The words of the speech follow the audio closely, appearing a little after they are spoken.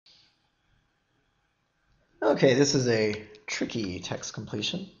Okay, this is a tricky text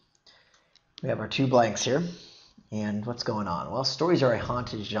completion. We have our two blanks here. And what's going on? Well, stories are a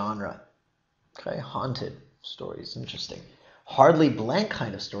haunted genre. Okay, haunted stories, interesting. Hardly blank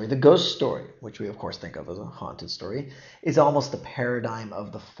kind of story, the ghost story, which we of course think of as a haunted story, is almost the paradigm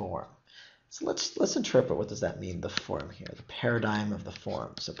of the form. So let's interpret what does that mean, the form here, the paradigm of the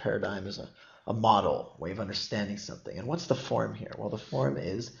form. So paradigm is a model, way of understanding something. And what's the form here? Well, the form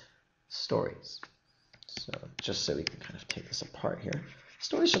is stories. So just so we can kind of take this apart here.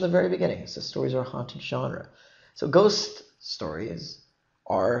 Stories from the very beginning. So stories are a haunted genre. So ghost stories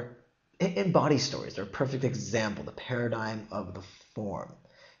are embody stories. They're a perfect example, the paradigm of the form.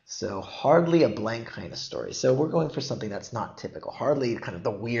 So hardly a blank kind of story. So we're going for something that's not typical. Hardly kind of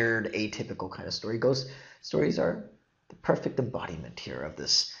the weird, atypical kind of story. Ghost stories are the perfect embodiment here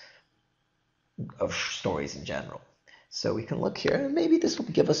of stories in general. So we can look here, and maybe this will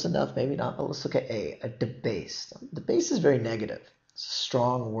give us enough, maybe not, but let's look at a debased. Debased is very negative. It's a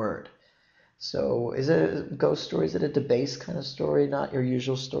strong word. So is it a ghost story? Is it a debased kind of story, not your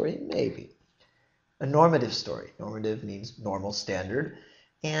usual story? Maybe. A normative story. Normative means normal, standard.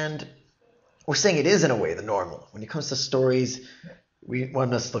 And we're saying it is, in a way, the normal. When it comes to stories, we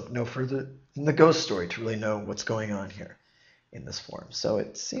want us to look no further than the ghost story to really know what's going on here in this form. So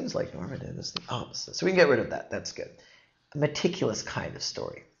it seems like normative is the opposite. So we can get rid of that. That's good. A meticulous kind of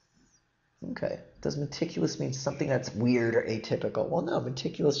story. Okay. Does meticulous mean something that's weird or atypical? Well, no.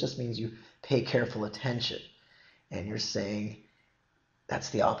 Meticulous just means you pay careful attention. And you're saying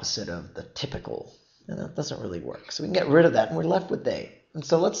that's the opposite of the typical. And that doesn't really work. So we can get rid of that, and we're left with A. And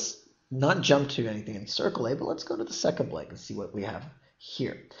so let's not jump to anything in circle A, but let's go to the second blank and see what we have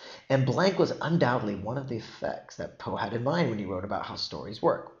here. And blank was undoubtedly one of the effects that Poe had in mind when he wrote about how stories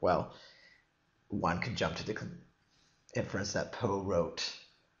work. Well, one could jump to the inference that Poe wrote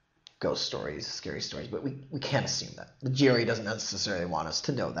ghost stories, scary stories, but we can't assume that. The GRE doesn't necessarily want us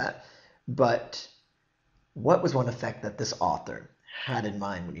to know that. But what was one effect that this author had in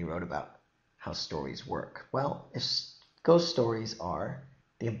mind when he wrote about how stories work? Well, if ghost stories are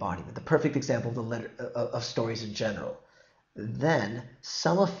the embodiment, the perfect example of stories in general, then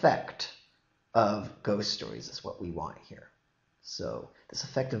some effect of ghost stories is what we want here. So this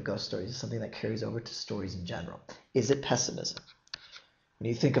effect of ghost stories is something that carries over to stories in general. Is it pessimism? When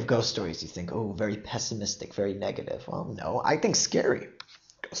you think of ghost stories, you think, oh, very pessimistic, very negative. Well, no, I think scary.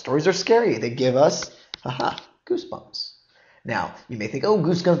 Ghost stories are scary. They give us, goosebumps. Now, you may think, oh,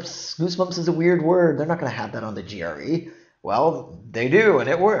 goosebumps is a weird word. They're not going to have that on the GRE. Well, they do, and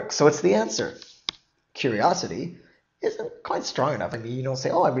it works. So it's the answer. Curiosity isn't quite strong enough. I mean, you don't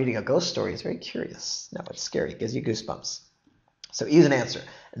say, oh, I'm reading a ghost story. It's very curious. No, it's scary. It gives you goosebumps. So E is an answer.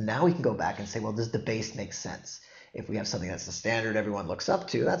 And now we can go back and say, well, does debased make sense? If we have something that's the standard everyone looks up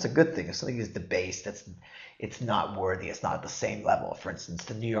to, that's a good thing. If something is debased, it's not worthy. It's not at the same level. For instance,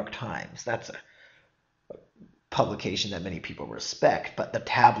 the New York Times, that's a publication that many people respect, but the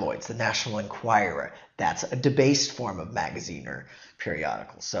tabloids, the National Enquirer, that's a debased form of magazine or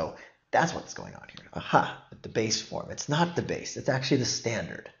periodical. So that's what's going on here. A debased form. It's not debased. It's actually the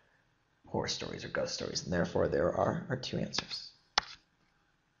standard horror stories or ghost stories, and therefore there are our two answers.